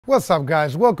What's up,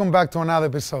 guys? Welcome back to another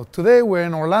episode. Today we're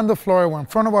in Orlando, Florida. We're in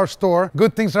front of our store.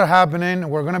 Good things are happening.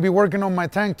 We're going to be working on my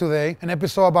tank today. An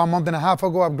episode about a month and a half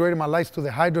ago, I upgraded my lights to the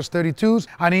Hydros 32s.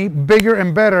 I need bigger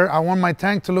and better. I want my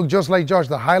tank to look just like Josh,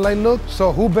 the highlight look.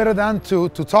 So who better than to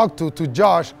talk to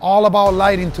Josh all about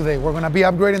lighting today. We're going to be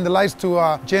upgrading the lights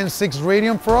to Gen 6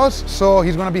 Radion for us. So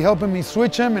he's going to be helping me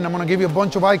switch them, and I'm going to give you a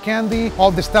bunch of eye candy,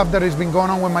 all the stuff that has been going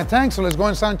on with my tank. So let's go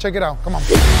inside and check it out. Come on.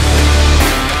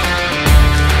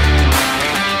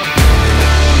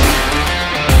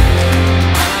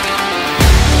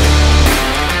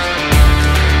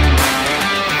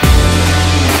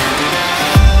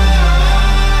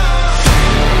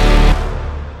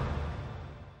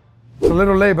 A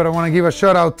little late, but I want to give a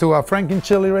shout out to Frank and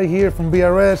Chili right here from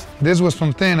BRS. This was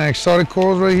from Thin Exotic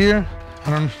Corals right here.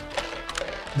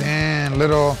 Damn,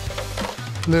 little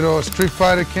Street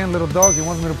Fighter Ken, little dog. He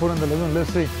wants me to put in the living room.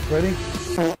 Let's see. Ready?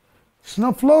 It's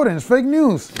not floating, it's fake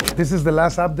news. This is the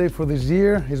last update for this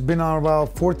year. It's been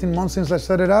about 14 months since I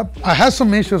set it up. I had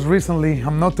some issues recently.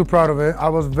 I'm not too proud of it. I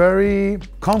was very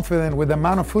confident with the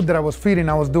amount of food that I was feeding.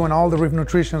 I was doing all the reef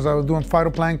nutritions. I was doing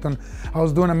phytoplankton. I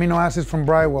was doing amino acids from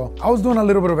Brightwell. I was doing a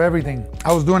little bit of everything.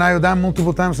 I was doing iodine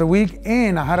multiple times a week,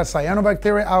 and I had a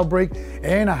cyanobacteria outbreak,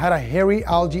 and I had a hairy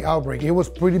algae outbreak. It was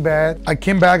pretty bad. I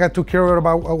came back, I took care of it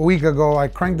about a week ago. I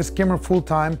cranked the skimmer full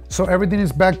time, so everything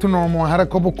is back to normal. I had a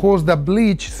couple corals that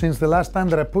bleach since the last time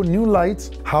that I put new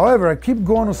lights. However, I keep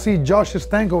going to see Josh's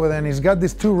tank over there, and he's got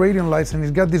these two Radion lights, and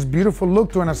he's got this beautiful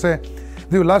look to it, and I say,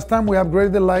 dude, last time we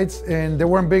upgraded the lights and they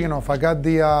weren't big enough. I got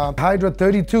the Hydra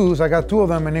 32s, I got two of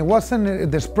them, and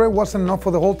the spread wasn't enough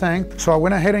for the whole tank. So I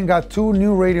went ahead and got two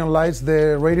new Radion lights,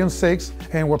 the Radion 6,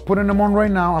 and we're putting them on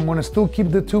right now. I'm gonna still keep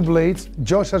the two blades.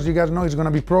 Josh, as you guys know, he's gonna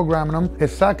be programming them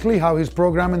exactly how he's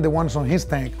programming the ones on his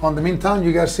tank. On the meantime,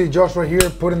 you guys see Josh right here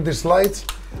putting these lights.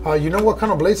 You know what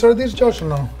kind of blades are these, Josh, or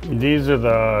no? These are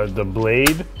the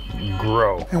Blade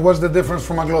Grow. And what's the difference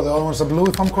from a glow? The other one's a blue,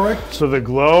 if I'm correct? So the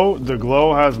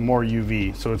glow has more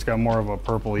UV, so it's got more of a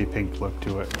purpley pink look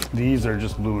to it. These are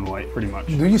just blue and white, pretty much.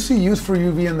 Do you see use for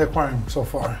UV in the aquarium so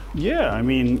far? Yeah, I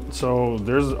mean, so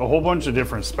there's a whole bunch of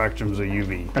different spectrums of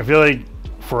UV. I feel like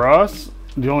for us,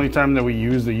 the only time that we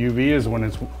use the UV is when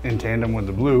it's in tandem with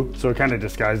the blue. So it kind of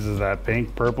disguises that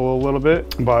pink, purple a little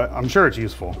bit, but I'm sure it's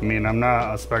useful. I mean, I'm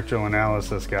not a spectral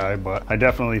analysis guy, but I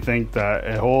definitely think that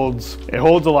it holds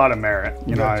a lot of merit.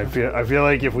 You know, gotcha. I feel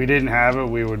like if we didn't have it,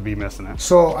 we would be missing it.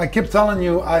 So I keep telling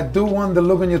you, I do want the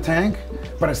look on your tank,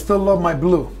 but I still love my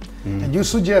blue. And you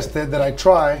suggested that I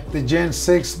try the Gen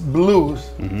 6 blues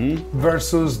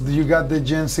versus you got the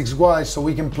Gen 6 white, so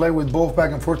we can play with both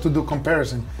back and forth to do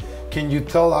comparison. Can you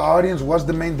tell our audience what's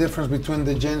the main difference between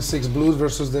the Gen 6 blues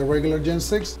versus the regular Gen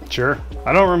 6? Sure.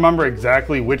 I don't remember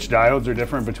exactly which diodes are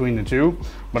different between the two,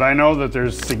 but I know that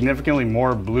there's significantly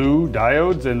more blue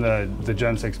diodes in the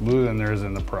Gen 6 blue than there is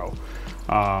in the Pro.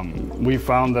 We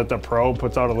found that the Pro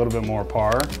puts out a little bit more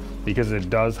par because it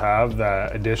does have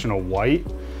that additional white.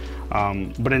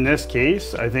 But in this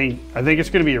case, I think it's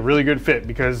going to be a really good fit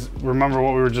because remember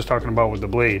what we were just talking about with the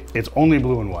Blade. It's only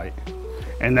blue and white.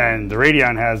 And then the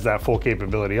Radion has that full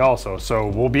capability also. So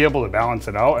we'll be able to balance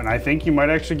it out. And I think you might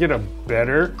actually get a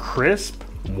better crisp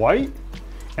white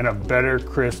and a better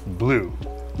crisp blue.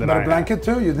 Better blanket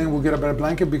too? You think we'll get a better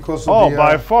blanket because of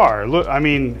by far. Look, I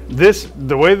mean,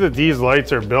 the way that these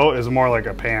lights are built is more like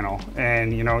a panel.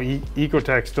 And you know,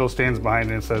 Ecotech still stands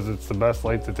behind it and says it's the best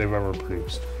light that they've ever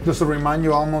produced. Does it remind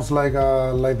you almost like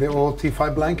the old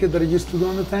T5 blanket that it used to do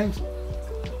on the tanks?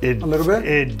 A little bit?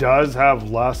 It does have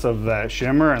less of that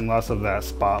shimmer and less of that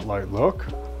spotlight look.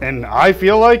 And I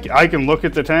feel like I can look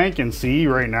at the tank and see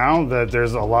right now that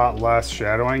there's a lot less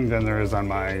shadowing than there is on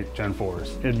my Gen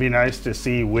 4s. It'd be nice to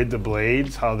see with the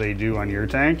blades how they do on your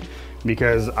tank,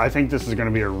 because I think this is going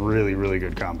to be a really, really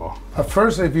good combo. At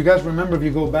first, if you guys remember, if you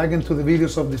go back into the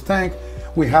videos of this tank,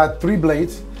 we had 3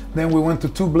 blades. Then we went to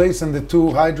 2 blades and the 2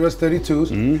 Hydros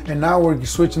 32s. And now we're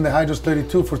switching the Hydros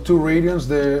 32 for 2 Radions,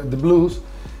 the blues.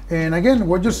 And again,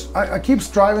 I keep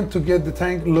striving to get the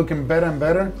tank looking better and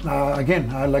better.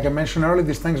 Like I mentioned earlier,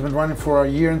 this tank's been running for a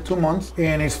year and 2 months,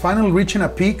 and it's finally reaching a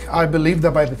peak. I believe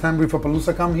that by the time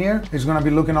Reefapalooza come here, it's gonna be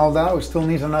looking all that. It still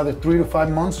needs another 3 to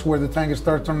 5 months where the tank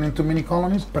starts turning into mini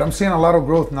colonies. But I'm seeing a lot of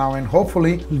growth now, and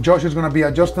hopefully Josh is gonna be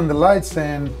adjusting the lights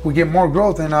and we get more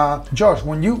growth. And Josh,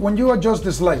 when you adjust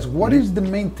these lights, what is the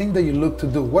main thing that you look to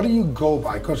do? What do you go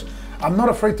by? Because I'm not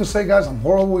afraid to say, guys, I'm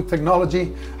horrible with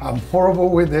technology. I'm horrible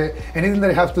with anything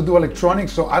that I have to do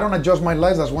electronics. So I don't adjust my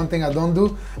lights. That's one thing I don't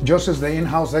do. Josh is the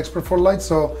in-house expert for lights.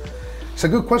 So It's a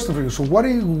good question for you. So what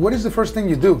is the first thing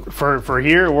you do? For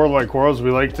here at Worldwide Corals, we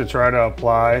like to try to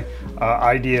apply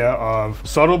idea of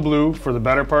subtle blue for the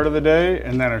better part of the day,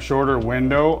 and then a shorter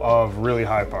window of really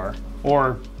high par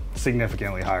or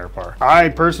significantly higher par. I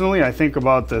personally, I think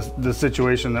about the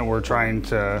situation that we're trying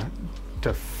to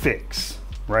fix.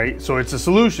 Right? So it's a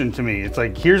solution to me. It's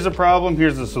like, here's the problem,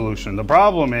 here's the solution. The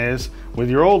problem is, with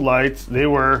your old lights, they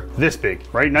were this big,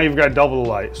 right? Now you've got double the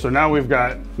light. So now we've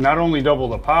got not only double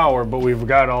the power, but we've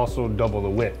got also double the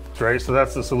width, right? So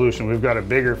that's the solution. We've got a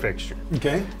bigger fixture.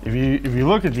 Okay. If you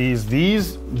look at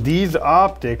these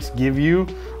optics give you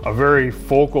a very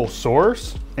focal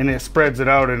source, and it spreads it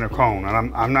out in a cone.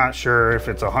 And I'm not sure if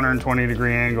it's a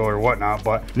 120-degree angle or whatnot,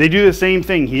 but they do the same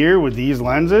thing here with these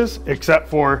lenses, except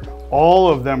for all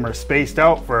of them are spaced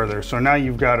out further. So now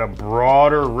you've got a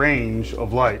broader range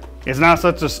of light. It's not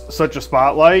such a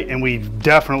spotlight, and we've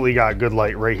definitely got good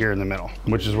light right here in the middle,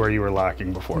 which is where you were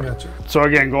lacking before. Gotcha. So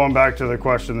again, going back to the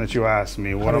question that you asked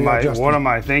me, what am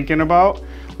I thinking about?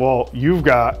 Well, you've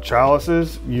got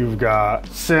chalices, you've got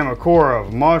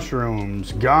Samacora,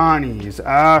 mushrooms, Ghanies,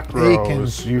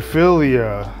 acros,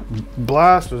 Euphilia,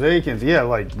 blastos, acants. Yeah,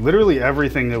 like literally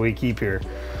everything that we keep here.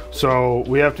 So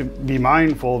we have to be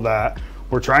mindful that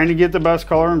we're trying to get the best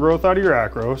color and growth out of your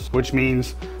acros, which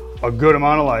means a good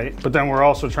amount of light, but then we're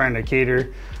also trying to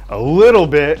cater a little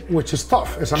bit, which is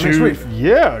tough. It's a mixed reef.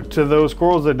 Yeah, to those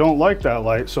corals that don't like that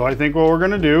light. So I think what we're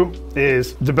gonna do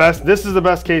is this is the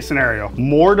best case scenario.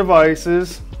 More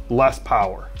devices, less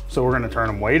power. So we're gonna turn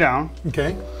them way down.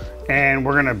 Okay. And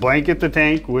we're gonna blanket the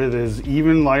tank with as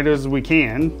even light as we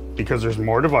can because there's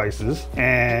more devices.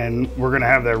 And we're gonna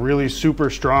have that really super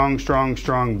strong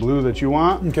blue that you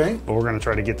want. Okay. But we're gonna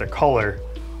try to get the color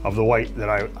of the white that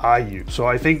I use. So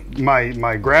I think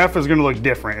my graph is gonna look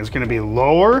different. It's gonna be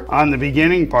lower on the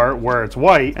beginning part where it's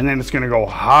white, and then it's gonna go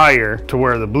higher to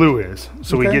where the blue is.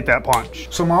 So we get that punch.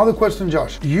 So my other question,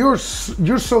 Josh, you're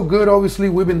so good, obviously,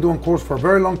 we've been doing course for a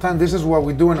very long time. This is what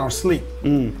we do in our sleep.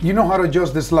 You know how to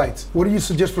adjust these lights. What do you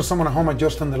suggest for someone at home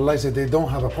adjusting the lights if they don't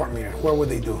have a par meter? What would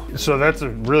they do? So that's a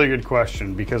really good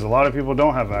question because a lot of people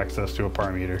don't have access to a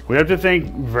par meter. We have to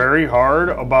think very hard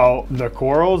about the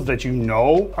corals that you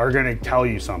know are gonna tell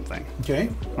you something.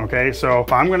 Okay, so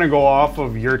if I'm gonna go off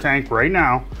of your tank right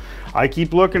now, I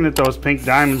keep looking at those pink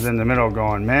diamonds in the middle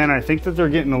going, man, I think that they're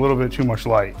getting a little bit too much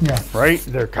light. Right?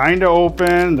 They're kind of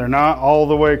open, they're not all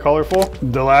the way colorful.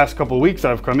 The last couple of weeks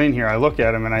I've come in here, I look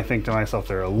at them and I think to myself,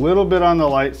 they're a little bit on the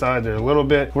light side, they're a little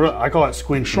bit, I call it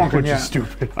squinchy, which is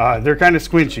stupid. They're kind of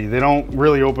squinchy, they don't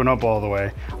really open up all the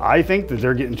way. I think that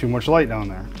they're getting too much light down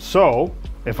there. So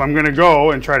if I'm gonna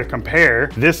go and try to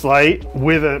compare this light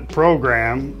with a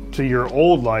program to your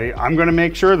old light, I'm gonna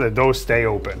make sure that those stay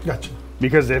open. Gotcha.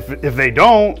 Because if they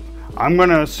don't, I'm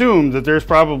gonna assume that there's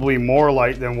probably more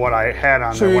light than what I had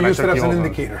on there when I took the old one. So you use it as an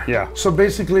indicator? Yeah. So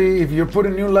basically, if you're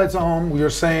putting new lights at home,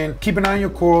 you're saying, keep an eye on your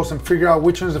corals and figure out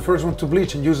which one's the first one to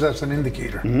bleach and use that as an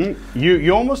indicator.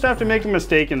 You almost have to make a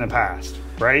mistake in the past,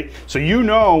 right? So you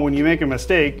know when you make a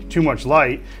mistake, too much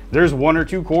light, there's one or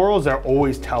two corals that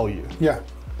always tell you. Yeah,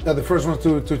 the first one's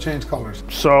to change colors.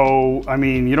 So, I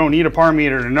mean, you don't need a par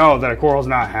meter to know that a coral's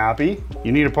not happy.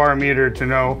 You need a par meter to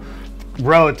know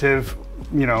relative,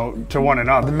 you know, to one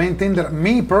another. The main thing that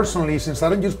me personally, since I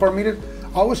don't use par meter,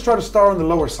 I always try to start on the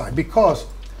lower side, because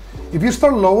if you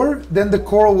start lower, then the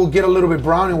coral will get a little bit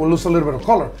brown and will lose a little bit of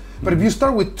color. But if you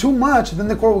start with too much, then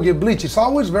the coral will get bleached. It's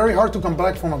always very hard to come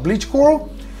back from a bleached coral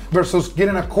versus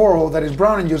getting a coral that is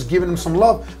brown and just giving them some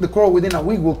love. The coral within a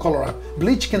week will color up.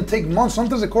 Bleach can take months.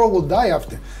 Sometimes the coral will die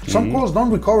after. Some corals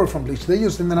don't recover from bleach. They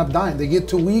just end up dying. They get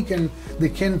too weak and they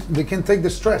can't take the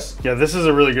stress. Yeah, this is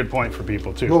a really good point for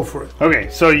people too. Go for it. Okay,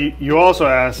 so you also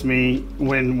asked me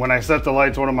when I set the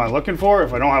lights, what am I looking for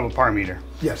if I don't have a par meter?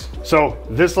 Yes. So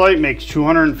this light makes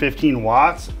 215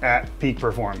 watts at peak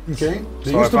performance. Okay.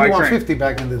 They used to be 150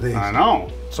 back in the day. I know.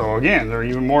 So again, they're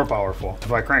even more powerful.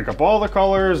 If I crank up all the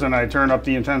colors and I turn up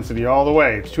the intensity all the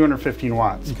way, it's 215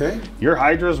 watts. Okay. Your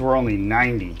hydras were only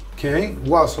 90. Okay.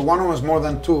 Wow. So one of them is more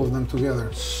than two of them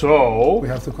together. So we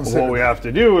have to consider what we have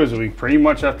to do is we pretty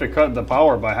much have to cut the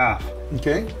power by half.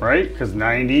 Okay. Right? Because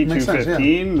 90, makes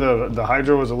 215, sense, yeah. the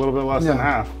hydro was a little bit less than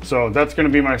half. So that's going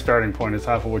to be my starting point. It's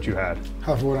half of what you had.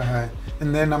 Half of what I had.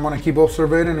 And then I'm going to keep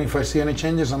observing. If I see any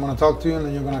changes, I'm going to talk to you, and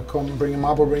then you're going to come bring them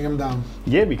up or bring them down.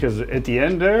 Yeah, because at the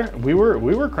end there, we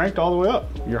were cranked all the way up.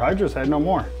 Your hydros had no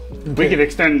more. Okay. We could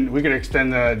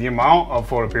extend the amount of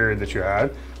photo period that you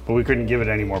had, but we couldn't give it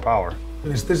any more power.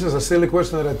 This is a silly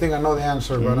question that I think I know the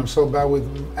answer, but I'm so bad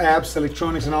with apps,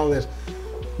 electronics, and all this.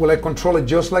 Will I control it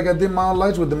just like I did my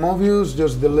lights with the Movies,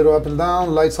 just the little up and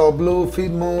down, lights all blue,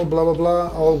 feed mode, blah, blah, blah,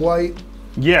 all white?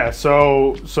 Yeah,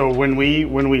 so when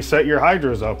we set your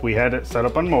hydros up, we had it set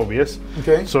up on Mobius.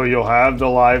 Okay. So you'll have the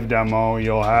live demo,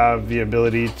 you'll have the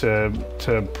ability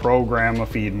to program a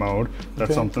feed mode.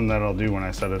 That's something that I'll do when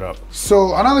I set it up.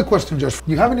 So another question, Josh.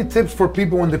 Do you have any tips for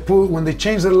people when they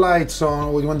change the lights on,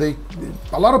 or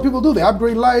a lot of people do, they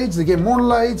upgrade lights, they get more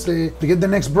lights, they get the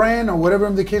next brand or whatever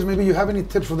the case may be. You have any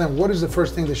tips for them? What is the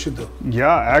first thing they should do?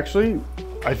 Yeah, actually,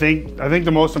 I think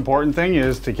the most important thing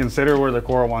is to consider where the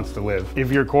coral wants to live.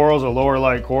 If your coral's a lower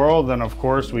light coral, then of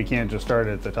course we can't just start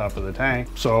at the top of the tank.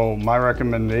 So my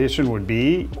recommendation would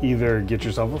be either get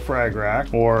yourself a frag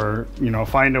rack, or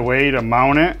find a way to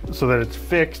mount it so that it's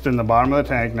fixed in the bottom of the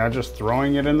tank, not just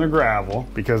throwing it in the gravel,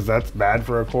 because that's bad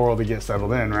for a coral to get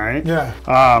settled in, right? Yeah.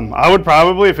 I would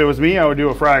probably, if it was me, I would do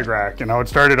a frag rack, and I would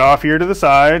start it off here to the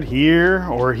side, here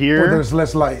or here. Where there's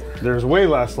less light. There's way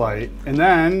less light, and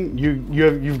then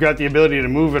you've got the ability to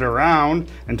move it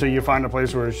around until you find a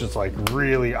place where it's just like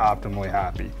really optimally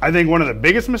happy. I think one of the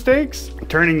biggest mistakes,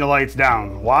 turning the lights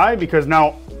down. Why? Because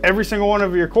now every single one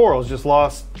of your corals just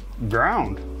lost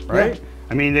ground, right? Yeah.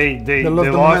 I mean, they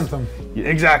lost momentum.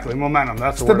 Exactly, momentum.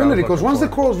 That's the stability. Because once the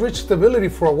corals reach stability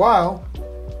for a while,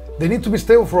 they need to be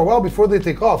stable for a while before they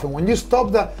take off. And when you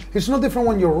stop that, it's no different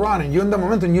when you're running. You're in the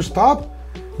momentum, you stop,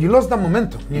 you lost that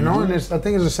momentum, you know? And I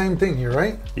think it's the same thing here,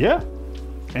 right? Yeah.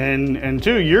 And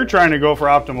two, you're trying to go for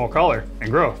optimal color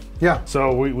and growth. Yeah.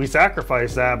 So we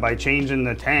sacrifice that by changing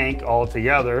the tank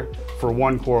altogether for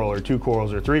one coral or two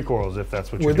corals or three corals, if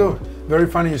that's what you're doing. We do. Very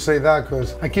funny you say that,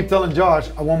 because I keep telling Josh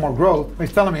I want more growth.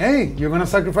 He's telling me, hey, you're going to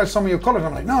sacrifice some of your colors.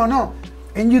 I'm like, no.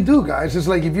 And you do, guys. It's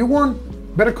like, if you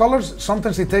want better colors,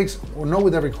 sometimes it takes, or not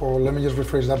with every coral, let me just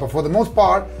rephrase that, but for the most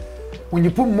part, when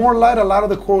you put more light, a lot of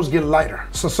the corals get lighter.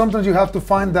 So sometimes you have to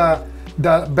find the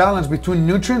balance between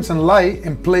nutrients and light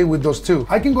and play with those two.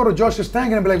 I can go to Josh's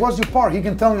tank and be like, what's your part? He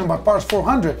can tell me my part's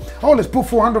 400. Oh, let's put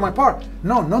 400 on my part.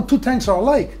 No two tanks are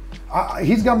alike.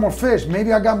 He's got more fish.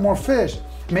 Maybe I got more fish.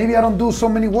 Maybe I don't do so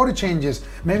many water changes.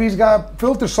 Maybe he's got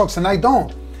filter sucks and I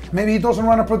don't. Maybe he doesn't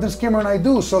run a protein skimmer and I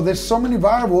do. So there's so many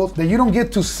variables that you don't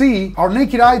get to see. Our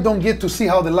naked eye don't get to see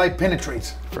how the light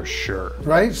penetrates. For sure.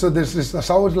 Right? So there's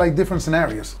always like different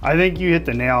scenarios. I think you hit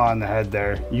the nail on the head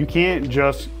there. You can't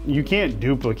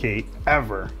duplicate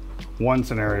ever one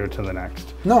scenario to the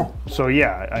next. No. So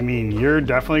yeah, I mean, you're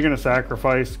definitely going to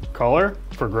sacrifice color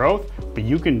for growth, but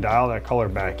you can dial that color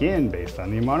back in based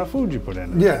on the amount of food you put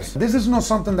in. Yes. This is not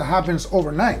something that happens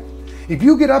overnight. If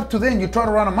you get up today and you try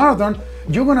to run a marathon,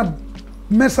 you're gonna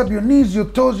mess up your knees, your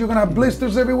toes, you're gonna have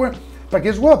blisters everywhere. But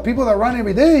guess what? People that run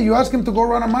every day, you ask them to go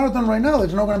run a marathon right now,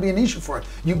 there's not gonna be an issue for it.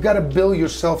 You gotta build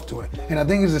yourself to it. And I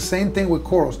think it's the same thing with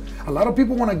corals. A lot of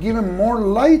people wanna give them more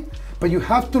light, but you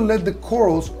have to let the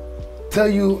corals tell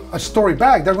you a story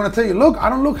back. They're gonna tell you, look, I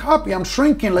don't look happy, I'm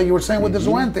shrinking, like you were saying with the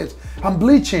zoanthids. I'm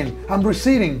bleaching, I'm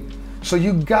receding. So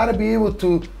you gotta be able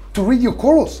to read your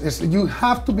corals. You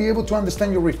have to be able to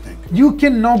understand your reef tank. You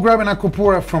cannot grab an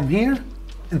aquapora from here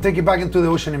and take it back into the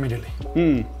ocean immediately.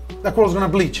 That coral's gonna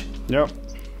bleach. Yep.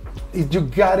 You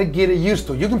gotta get it used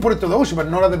to. You can put it to the ocean, but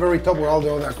not at the very top where all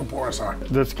the other aquaporas are.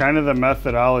 That's kind of the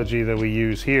methodology that we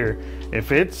use here.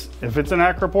 If it's an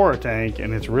aquapora tank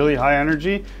and it's really high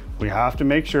energy, we have to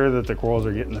make sure that the corals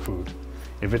are getting the food.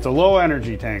 If it's a low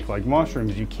energy tank like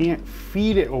mushrooms, you can't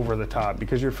feed it over the top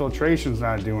because your filtration's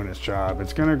not doing its job.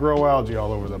 It's gonna grow algae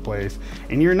all over the place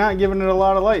and you're not giving it a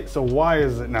lot of light. So why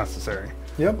is it necessary?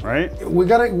 Yep. Right?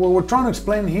 What we're trying to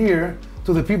explain here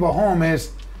to the people at home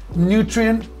is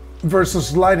nutrient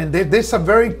versus light. And there's a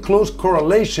very close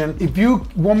correlation. If you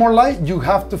want more light, you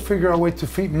have to figure out a way to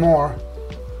feed more,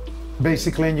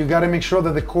 basically, and you got to make sure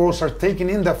that the corals are taking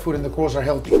in that food and the corals are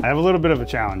healthy. I have a little bit of a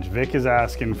challenge. Vic is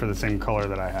asking for the same color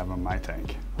that I have on my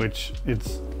tank, which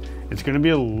it's going to be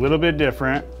a little bit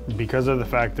different because of the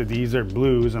fact that these are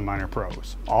blues and mine are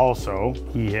pros. Also,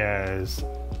 he has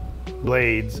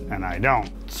blades and I don't.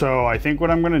 So I think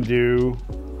what I'm going to do,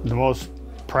 the most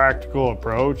practical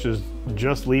approach, is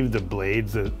just leave the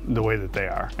blades the way that they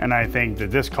are. And I think that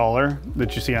this color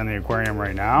that you see on the aquarium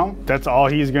right now, that's all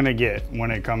he's gonna get when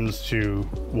it comes to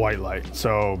white light.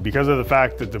 So because of the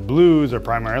fact that the blues are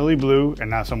primarily blue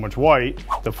and not so much white,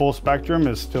 the full spectrum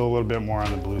is still a little bit more on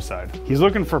the blue side. He's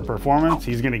looking for performance,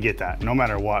 he's gonna get that no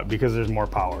matter what because there's more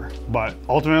power. But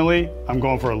ultimately, I'm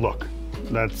going for a look.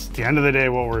 That's the end of the day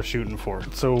what we're shooting for.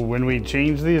 So when we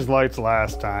changed these lights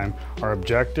last time, our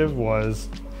objective was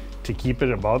to keep it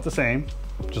about the same,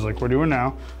 just like we're doing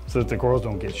now, so that the corals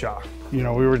don't get shocked. You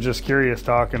know, we were just curious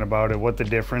talking about it, what the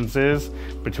difference is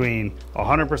between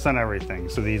 100% everything.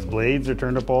 So these blades are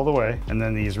turned up all the way, and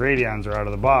then these radions are out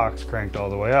of the box, cranked all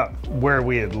the way up. Where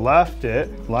we had left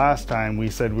it last time, we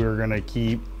said we were gonna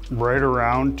keep right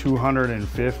around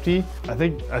 250. I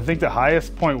think the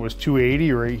highest point was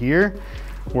 280 right here,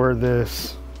 where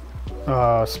this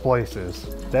splice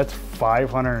is. That's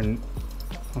 500.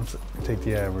 Let's take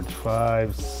the average.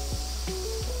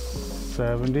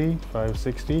 570,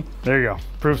 560. There you go.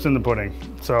 Proof's in the pudding.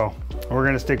 So we're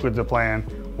gonna stick with the plan.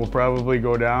 We'll probably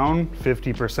go down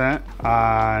 50%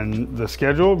 on the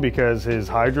schedule because his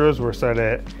hydros were set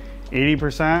at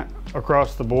 80%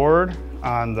 across the board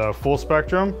on the full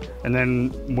spectrum. And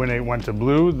then when it went to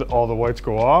blue, all the whites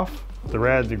go off, the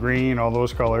red, the green, all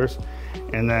those colors.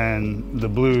 And then the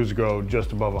blues go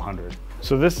just above 100.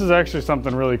 So this is actually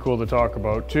something really cool to talk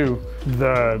about too.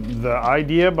 The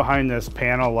idea behind this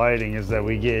panel lighting is that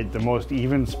we get the most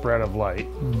even spread of light,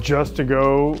 just to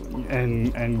go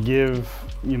and give,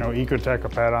 you know, Ecotech a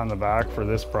pat on the back for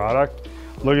this product.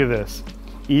 Look at this.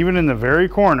 Even in the very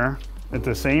corner, at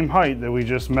the same height that we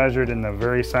just measured in the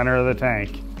very center of the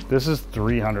tank, this is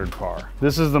 300 par.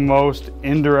 This is the most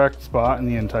indirect spot in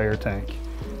the entire tank,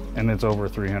 and it's over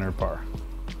 300 par.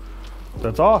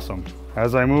 That's awesome.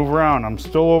 As I move around, I'm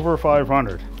still over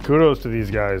 500. Kudos to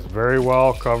these guys. Very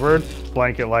well covered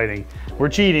blanket lighting. We're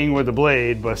cheating with the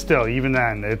blade, but still, even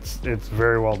then, it's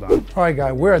very well done. All right,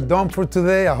 guys, we're done for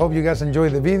today. I hope you guys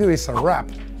enjoyed the video. It's a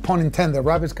wrap. Pun intended,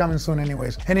 wrap is coming soon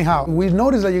anyways. Anyhow, we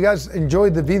noticed that you guys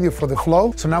enjoyed the video for the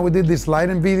flow. So now we did this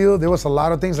lighting video. There was a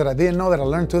lot of things that I didn't know that I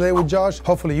learned today with Josh.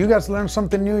 Hopefully you guys learned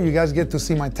something new. You guys get to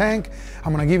see my tank.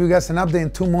 I'm gonna give you guys an update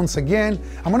in 2 months again.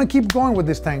 I'm gonna keep going with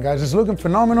this tank, guys. It's looking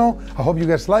phenomenal. I hope you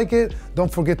guys like it.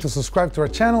 Don't forget to subscribe to our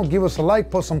channel. Give us a like,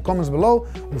 post some comments below.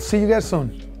 We'll see you guys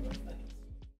soon.